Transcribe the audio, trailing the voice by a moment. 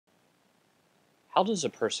How does a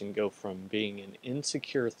person go from being an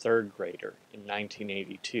insecure third grader in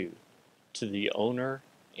 1982 to the owner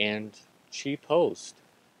and chief host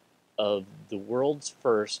of the world's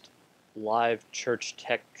first live church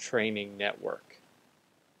tech training network?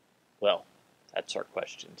 Well, that's our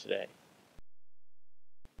question today.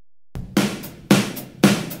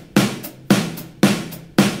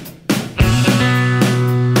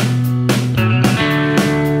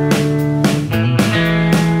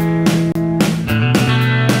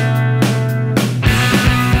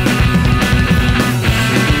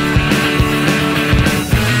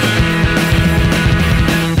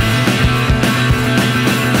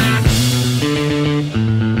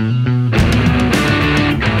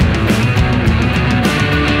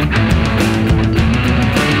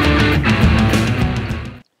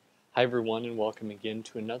 Hi everyone, and welcome again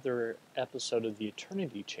to another episode of the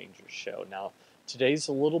Eternity Changers Show. Now, today's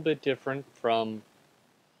a little bit different from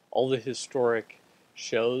all the historic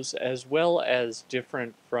shows, as well as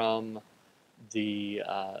different from the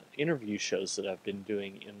interview shows that I've been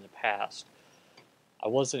doing in the past. I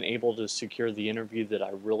wasn't able to secure the interview that I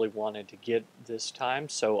really wanted to get this time,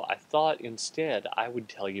 so I thought instead I would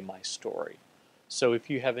tell you my story. So if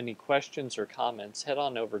you have any questions or comments, head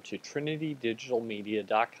on over to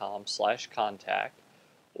trinitydigitalmedia.com/contact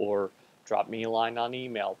or drop me a line on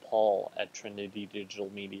email,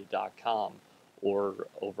 paul@trinitydigitalmedia.com, or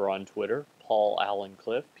over on Twitter, Paul Allen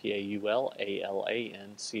Cliff,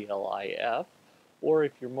 PaulAlanclif, or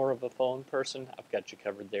if you're more of a phone person, I've got you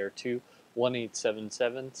covered there too,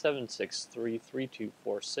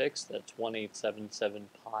 1-877-763-3246, that's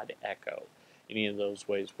 1-877-POD-ECHO. Any of those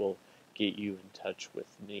ways will get you in touch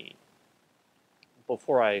with me.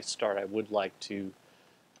 Before I start, I would like to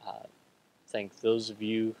thank those of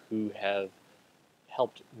you who have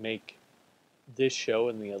helped make this show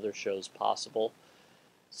and the other shows possible.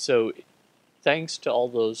 So thanks to all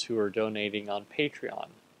those who are donating on Patreon.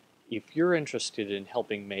 If you're interested in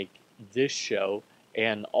helping make this show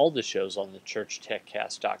and all the shows on the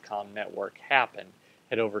ChurchTechCast.com network happen,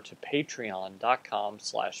 head over to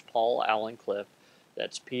patreon.com/PaulAlancliffe.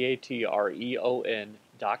 That's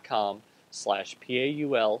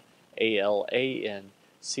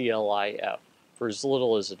patreon.com/PaulAlanclif. For as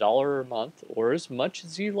little as $1 a month, or as much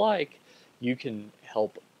as you like, you can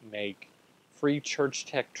help make free church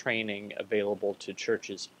tech training available to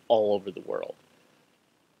churches all over the world.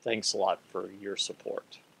 Thanks a lot for your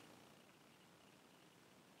support.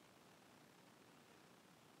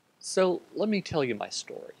 So let me tell you my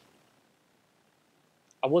story.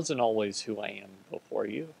 I wasn't always who I am before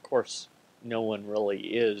you. Of course, no one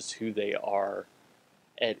really is who they are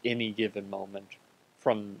at any given moment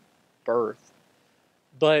from birth.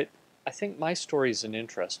 But I think my story is an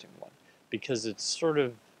interesting one because it's sort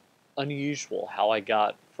of unusual how I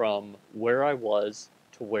got from where I was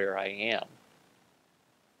to where I am.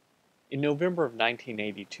 In November of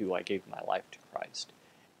 1982, I gave my life to Christ,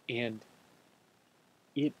 and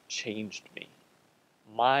it changed me.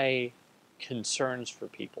 My concerns for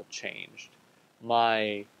people changed.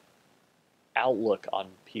 My outlook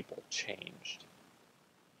on people changed.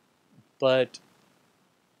 But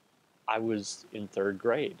I was in third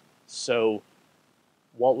grade. So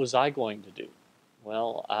what was I going to do?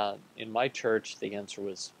 Well, in my church, the answer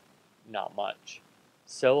was not much.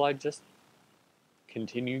 So I just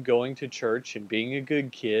continued going to church and being a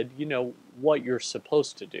good kid, you know, what you're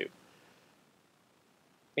supposed to do.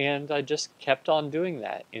 And I just kept on doing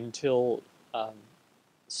that until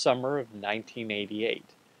summer of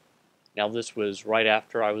 1988. Now this was right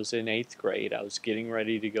after I was in 8th grade. I was getting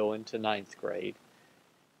ready to go into 9th grade,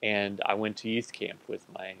 and I went to youth camp with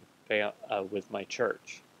my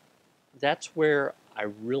church. That's where I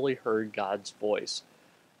really heard God's voice,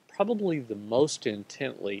 probably the most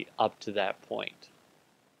intently up to that point.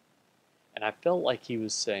 And I felt like he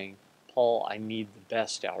was saying, Paul, I need the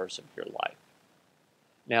best hours of your life.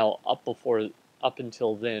 Now, up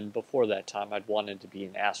until then, before that time, I'd wanted to be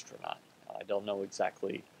an astronaut. I don't know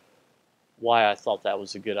exactly why I thought that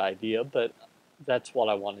was a good idea, but that's what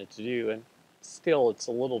I wanted to do, and still, it's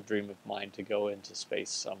a little dream of mine to go into space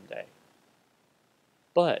someday.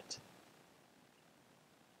 But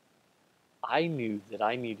I knew that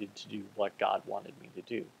I needed to do what God wanted me to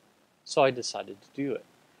do, so I decided to do it.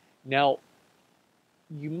 Now,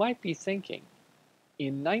 you might be thinking,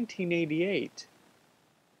 in 1988,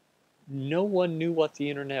 no one knew what the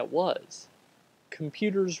internet was.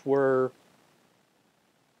 Computers were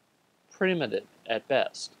primitive at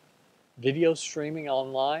best. Video streaming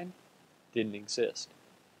online didn't exist.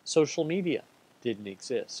 Social media didn't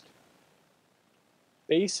exist.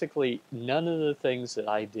 Basically, none of the things that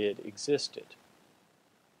I did existed.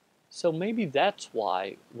 So maybe that's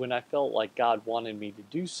why when I felt like God wanted me to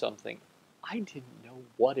do something, I didn't know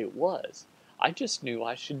what it was. I just knew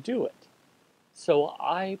I should do it. So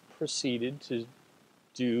I proceeded to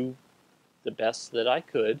do the best that I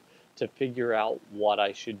could to figure out what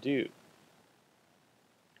I should do.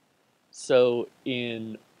 So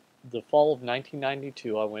in the fall of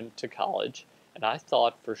 1992, I went to college, and I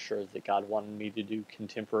thought for sure that God wanted me to do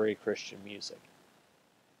contemporary Christian music.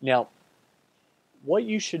 Now, what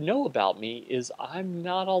you should know about me is I'm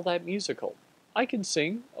not all that musical. I can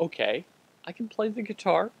sing, okay. I can play the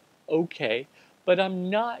guitar, okay. But I'm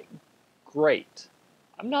not great.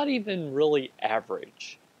 I'm not even really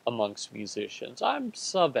average amongst musicians. I'm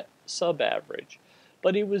sub average.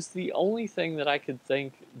 But it was the only thing that I could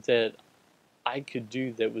think that I could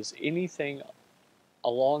do that was anything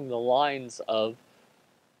along the lines of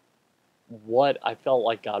what I felt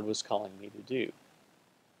like God was calling me to do.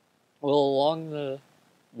 Well, along the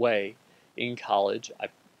way in college, I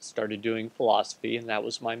started doing philosophy, and that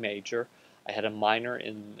was my major. I had a minor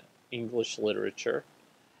in English literature,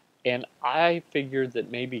 and I figured that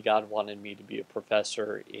maybe God wanted me to be a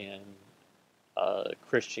professor in a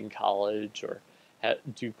Christian college or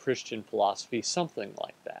do Christian philosophy, something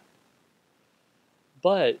like that.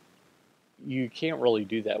 But you can't really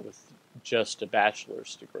do that with just a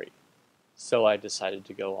bachelor's degree. So I decided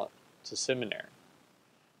to go on to seminary.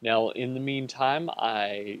 Now, in the meantime,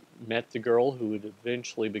 I met the girl who would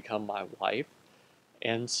eventually become my wife,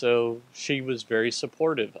 and so she was very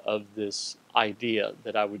supportive of this idea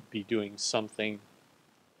that I would be doing something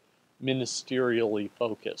ministerially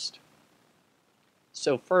focused.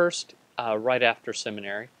 So first, right after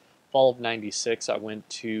seminary, fall of '96, I went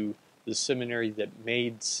to the seminary that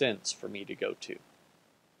made sense for me to go to.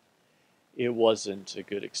 It wasn't a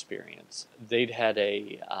good experience. They'd had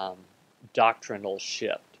a doctrinal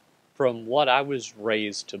shift from what I was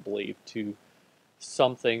raised to believe to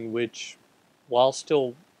something which, while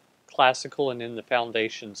still classical and in the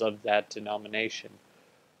foundations of that denomination,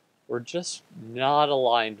 were just not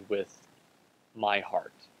aligned with my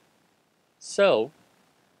heart. So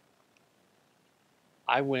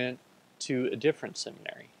I went to a different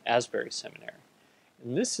seminary, Asbury Seminary.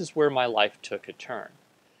 And this is where my life took a turn.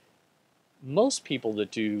 Most people that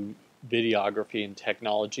do videography and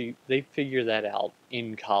technology, they figure that out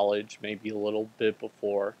in college, maybe a little bit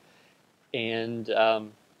before. And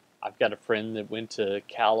I've got a friend that went to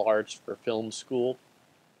Cal Arts for film school.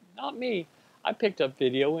 Not me. I picked up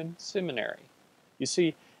video in seminary. You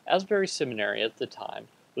see, Asbury Seminary at the time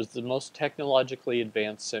was the most technologically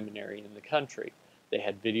advanced seminary in the country. They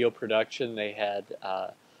had video production, they had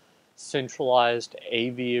centralized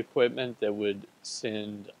AV equipment that would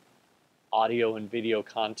send audio and video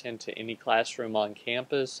content to any classroom on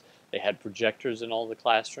campus. They had projectors in all the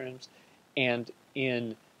classrooms. And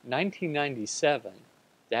in 1997,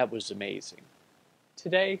 that was amazing.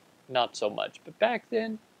 Today, not so much, but back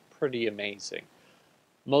then, pretty amazing.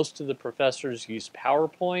 Most of the professors used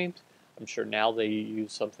PowerPoint. I'm sure now they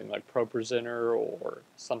use something like ProPresenter or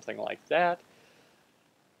something like that.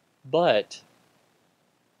 But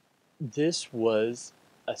this was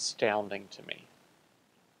astounding to me.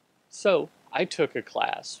 So I took a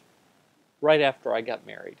class right after I got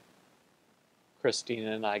married.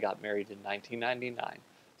 Christina and I got married in 1999.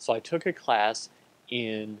 So I took a class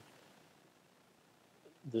in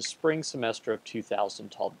the spring semester of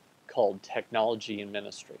 2000 called Technology and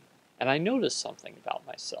Ministry. And I noticed something about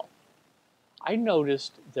myself. I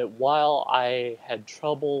noticed that while I had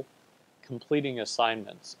trouble completing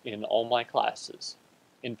assignments in all my classes,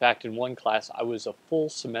 in fact, in one class, I was a full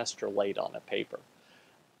semester late on a paper.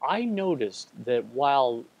 I noticed that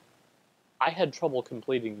while I had trouble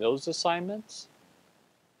completing those assignments,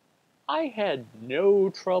 I had no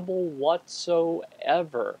trouble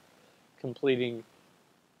whatsoever completing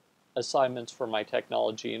assignments for my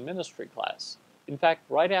technology and ministry class. In fact,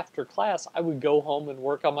 right after class, I would go home and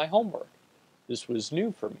work on my homework. This was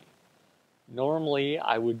new for me. Normally,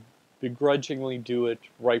 I would begrudgingly do it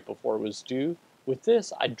right before it was due. With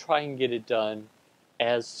this, I'd try and get it done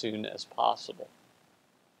as soon as possible.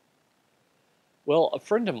 Well, a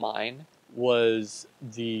friend of mine was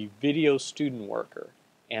the video student worker,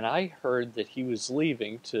 and I heard that he was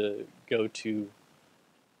leaving to go to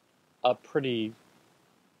a pretty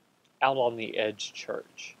out on the edge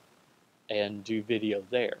church and do video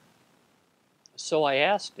there. So I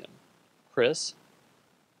asked him, Chris,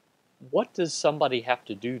 what does somebody have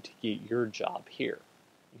to do to get your job here?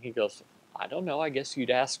 And he goes, I don't know, I guess you'd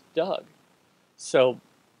ask Doug. So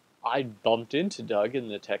I bumped into Doug in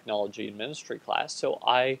the technology and ministry class, so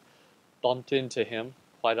I bumped into him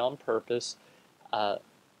quite on purpose,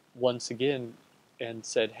 once again and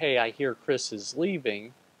said, "Hey, I hear Chris is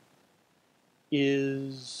leaving.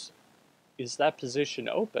 Is that position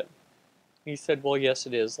open?" He said, "Well, yes,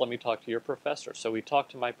 it is. Let me talk to your professor." So we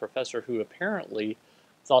talked to my professor, who apparently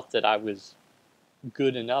thought that I was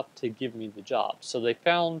good enough to give me the job. So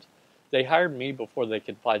they hired me before they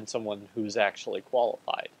could find someone who's actually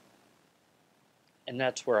qualified. And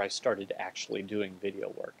that's where I started actually doing video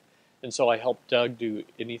work. And so I helped Doug do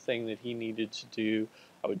anything that he needed to do.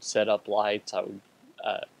 I would set up lights, I would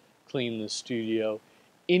clean the studio,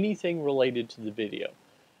 anything related to the video.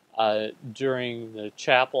 During the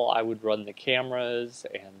chapel, I would run the cameras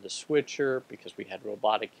and the switcher because we had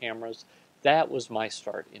robotic cameras. That was my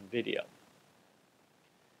start in video.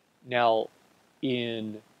 Now,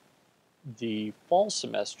 in the fall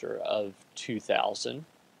semester of 2000,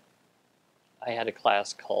 I had a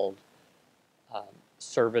class called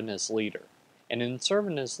Servant as Leader. And in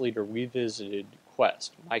Servant as Leader, we visited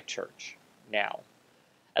Quest, my church, now.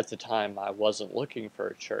 At the time, I wasn't looking for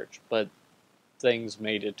a church, but things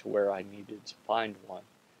made it to where I needed to find one.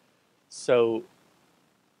 So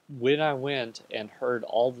when I went and heard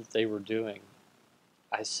all that they were doing,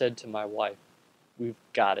 I said to my wife, "We've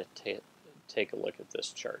got to take a look at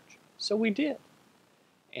this church." So we did.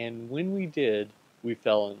 And when we did, we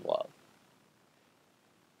fell in love.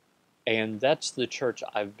 And that's the church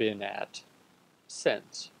I've been at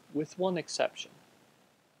since, with one exception.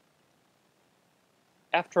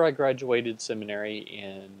 After I graduated seminary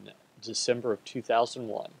in December of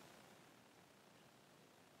 2001,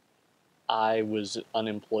 I was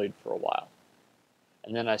unemployed for a while.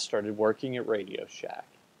 And then I started working at Radio Shack,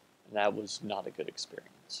 and that was not a good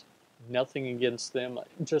experience. Nothing against them,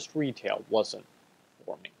 just retail wasn't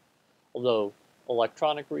for me. Although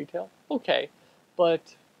electronic retail, okay,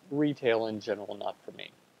 but retail in general, not for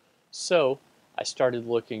me. So I started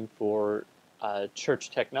looking for church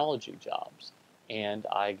technology jobs, and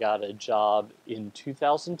I got a job in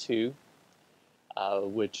 2002,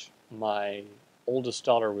 which my oldest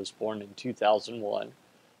daughter was born in 2001.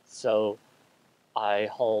 So I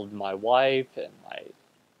hauled my wife and my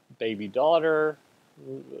baby daughter,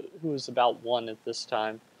 who was about 1 at this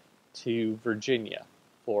time, to Virginia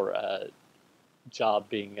for a job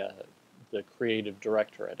being the creative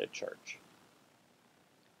director at a church.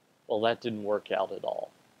 Well, that didn't work out at all.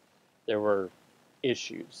 There were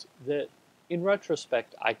issues that, in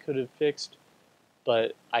retrospect, I could have fixed,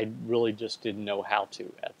 but I really just didn't know how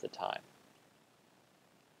to at the time.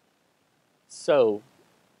 So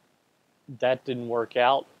that didn't work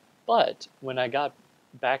out, but when I got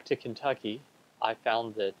back to Kentucky, I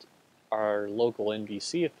found that our local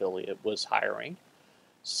NBC affiliate was hiring,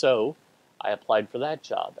 so I applied for that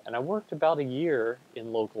job, and I worked about a year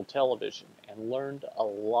in local television and learned a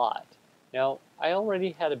lot. Now, I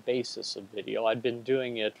already had a basis of video. I'd been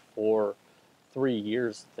doing it for 3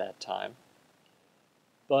 years at that time,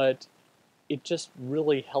 but it just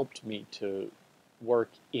really helped me to work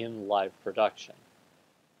in live production.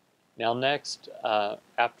 Now next,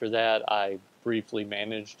 after that, I briefly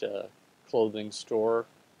managed a clothing store,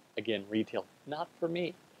 again, retail, not for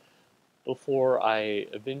me, before I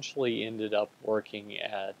eventually ended up working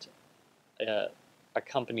at a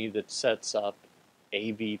company that sets up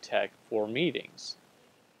AV tech for meetings.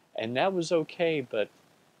 And that was okay, but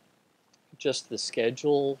just the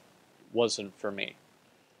schedule wasn't for me.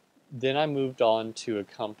 Then I moved on to a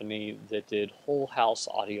company that did whole house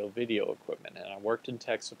audio video equipment, and I worked in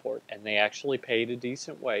tech support, and they actually paid a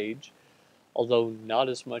decent wage, although not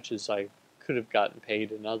as much as I could have gotten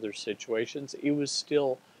paid in other situations. It was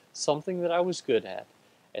still something that I was good at,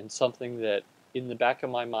 and something that in the back of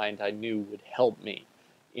my mind I knew would help me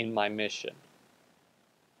in my mission.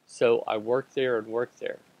 So I worked there and worked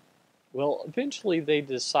there. Well, eventually they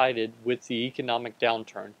decided, with the economic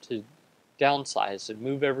downturn, to downsize and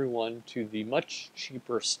move everyone to the much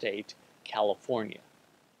cheaper state, California.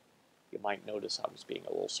 You might notice I was being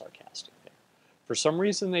a little sarcastic there. For some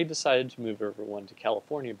reason, they decided to move everyone to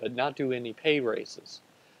California, but not do any pay raises.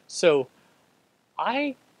 So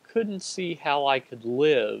I couldn't see how I could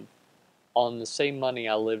live on the same money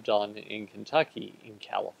I lived on in Kentucky in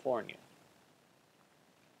California.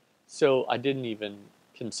 So I didn't even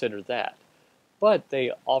consider that. But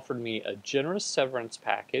they offered me a generous severance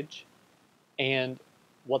package and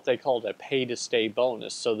what they called a pay-to-stay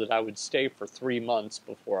bonus, so that I would stay for 3 months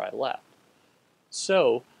before I left.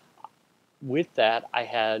 So with that, I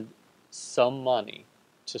had some money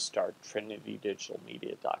to start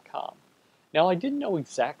TrinityDigitalMedia.com. Now, I didn't know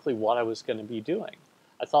exactly what I was going to be doing.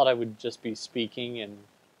 I thought I would just be speaking and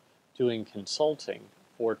doing consulting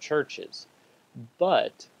for churches,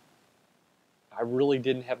 but I really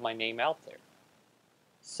didn't have my name out there.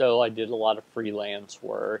 So I did a lot of freelance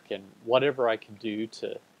work and whatever I could do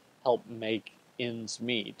to help make ends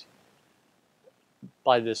meet.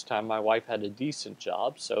 By this time, my wife had a decent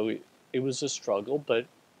job, so it was a struggle, but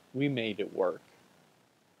we made it work.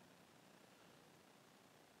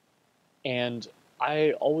 And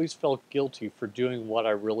I always felt guilty for doing what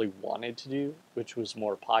I really wanted to do, which was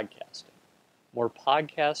more podcasting. More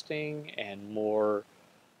podcasting and more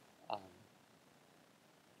um,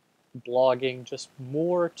 blogging, just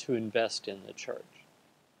more to invest in the church.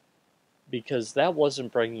 Because that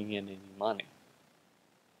wasn't bringing in any money.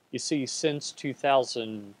 You see, since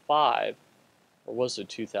 2005, or was it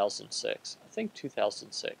 2006? I think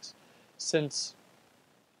 2006. Since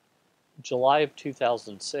July of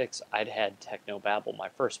 2006, I'd had Technobabble, my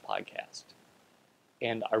first podcast.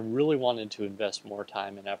 And I really wanted to invest more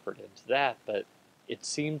time and effort into that, but it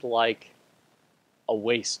seemed like a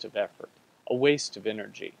waste of effort, a waste of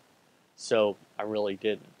energy. So I really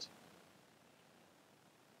didn't.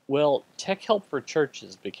 Well, Tech Help for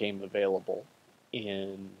Churches became available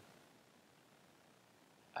in,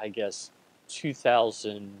 I guess,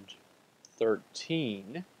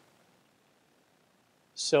 2013.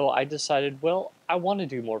 So I decided, well, I want to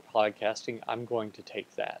do more podcasting. I'm going to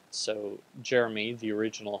take that. So Jeremy, the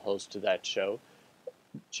original host of that show,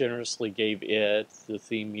 generously gave it, the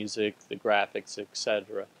theme music, the graphics,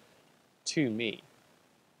 etc., to me.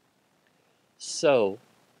 So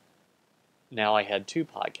now I had two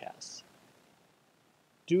podcasts.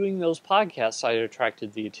 Doing those podcasts, I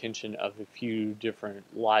attracted the attention of a few different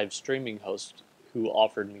live streaming hosts who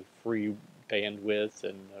offered me free bandwidth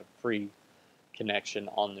and a free connection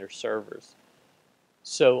on their servers.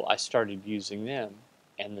 So I started using them,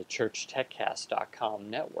 and the churchtechcast.com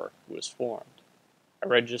network was formed. I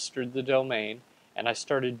registered the domain, and I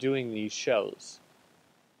started doing these shows.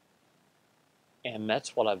 And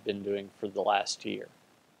that's what I've been doing for the last year.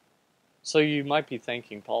 So you might be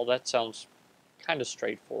thinking, Paul, that sounds kind of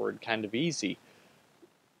straightforward, kind of easy.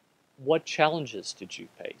 What challenges did you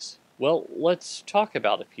face? Well, let's talk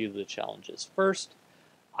about a few of the challenges. First,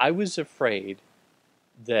 I was afraid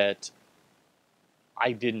that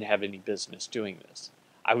I didn't have any business doing this.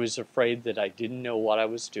 I was afraid that I didn't know what I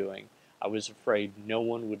was doing. I was afraid no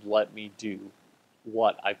one would let me do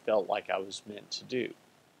what I felt like I was meant to do.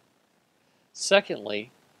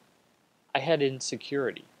 Secondly, I had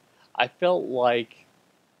insecurity. I felt like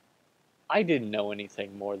I didn't know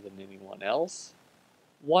anything more than anyone else.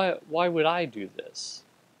 Why would I do this?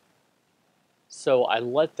 So I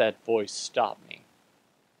let that voice stop me.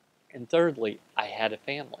 And thirdly, I had a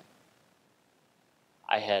family.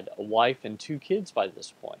 I had a wife and 2 kids by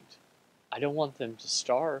this point. I don't want them to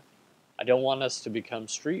starve. I don't want us to become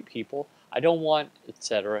street people. I don't want,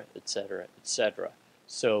 etc., etc., etc.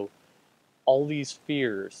 So all these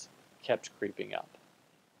fears kept creeping up.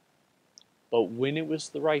 But when it was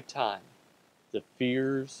the right time, the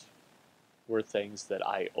fears were things that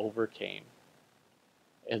I overcame.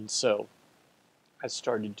 And so I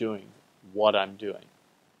started doing what I'm doing.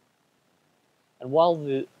 And while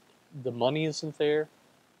the money isn't there,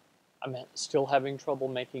 I'm still having trouble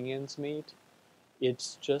making ends meet.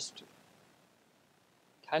 It's just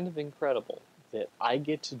kind of incredible that I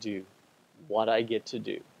get to do what I get to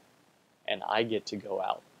do, and I get to go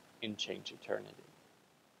out and change eternity.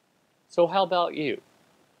 So how about you?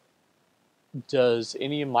 Does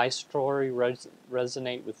any of my story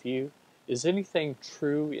resonate with you? Is anything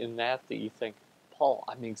true in that you think, Paul,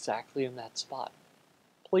 I'm exactly in that spot?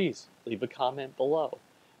 Please leave a comment below,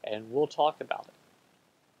 and we'll talk about it.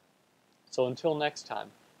 So until next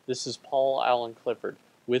time, this is Paul Allen Clifford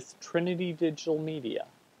with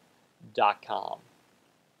TrinityDigitalMedia.com.